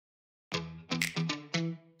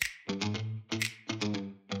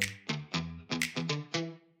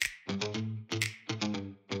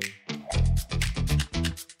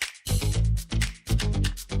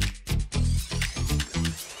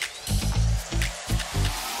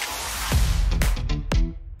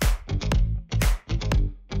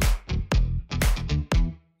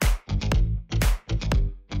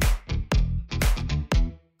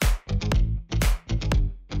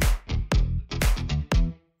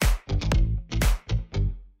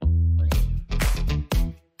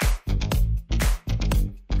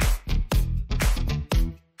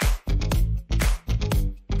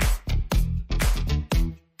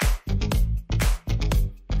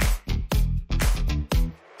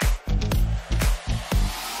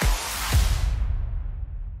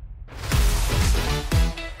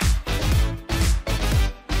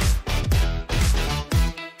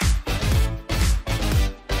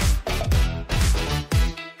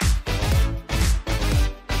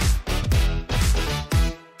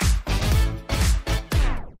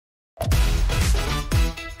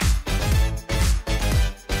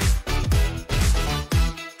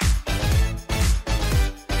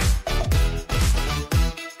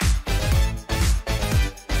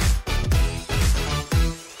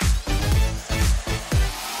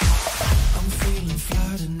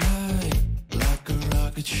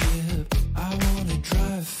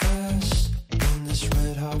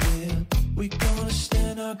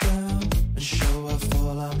our ground and show off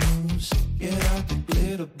all our moves. Get out the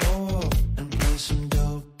glitter ball and play some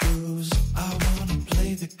dope grooves. I wanna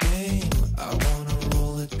play the game, I wanna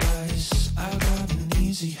roll the dice. I got an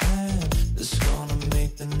easy hand that's gonna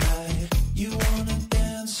make the night. You wanna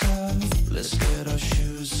dance off? Let's get our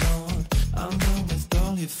shoes on. I'm done with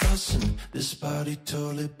all your fussing, this body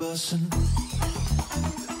totally bussin'.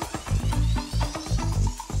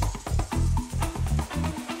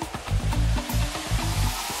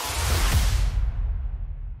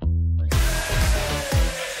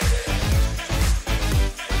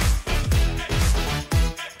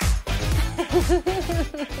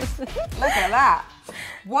 Look at that.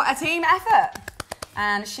 What a team effort.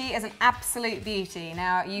 And she is an absolute beauty.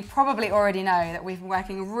 Now, you probably already know that we've been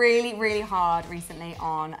working really, really hard recently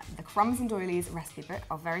on the Crumbs Doilies recipe book,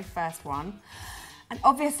 our very first one. And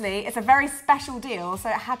obviously, it's a very special deal, so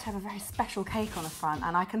it had to have a very special cake on the front.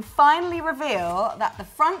 And I can finally reveal that the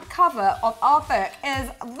front cover of our book is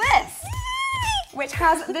this, which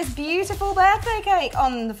has this beautiful birthday cake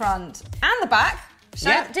on the front and the back. So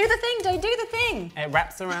do the thing, do the thing. It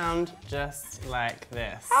wraps around just like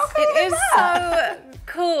this. How cool is that? So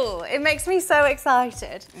cool. It makes me so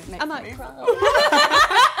excited. I might cry.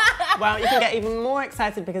 Well, you can get even more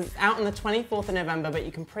excited because it's out on the 24th of November, but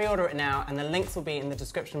you can pre-order it now and the links will be in the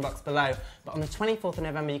description box below. But on the 24th of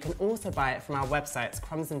November, you can also buy it from our websites,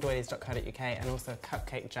 crumbsanddoilies.co.uk and also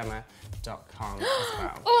cupcakejemma.com as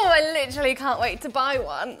well. Oh, I literally can't wait to buy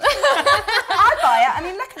one. I'd buy it. I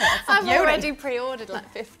mean, look at it. I've already pre-ordered like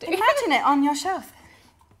 50. Imagine it on your shelf.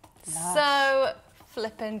 So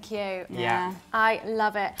flippin' cute. Yeah. I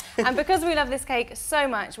love it. And because we love this cake so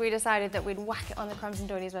much, we decided that we'd whack it on the Crumbs and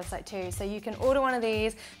Doilies website too. So you can order one of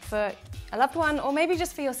these for a loved one or maybe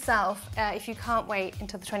just for yourself if you can't wait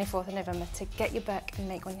until the 24th of November to get your book and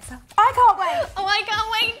make one yourself. I can't wait. Oh, I can't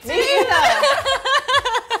wait Me either.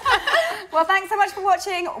 Well, thanks so much for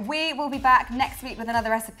watching. We will be back next week with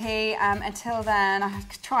another recipe. Until then, I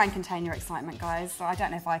try and contain your excitement, guys. So I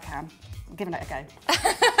don't know if I can. I'm giving it a go.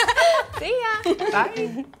 See ya.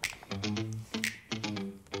 Bye.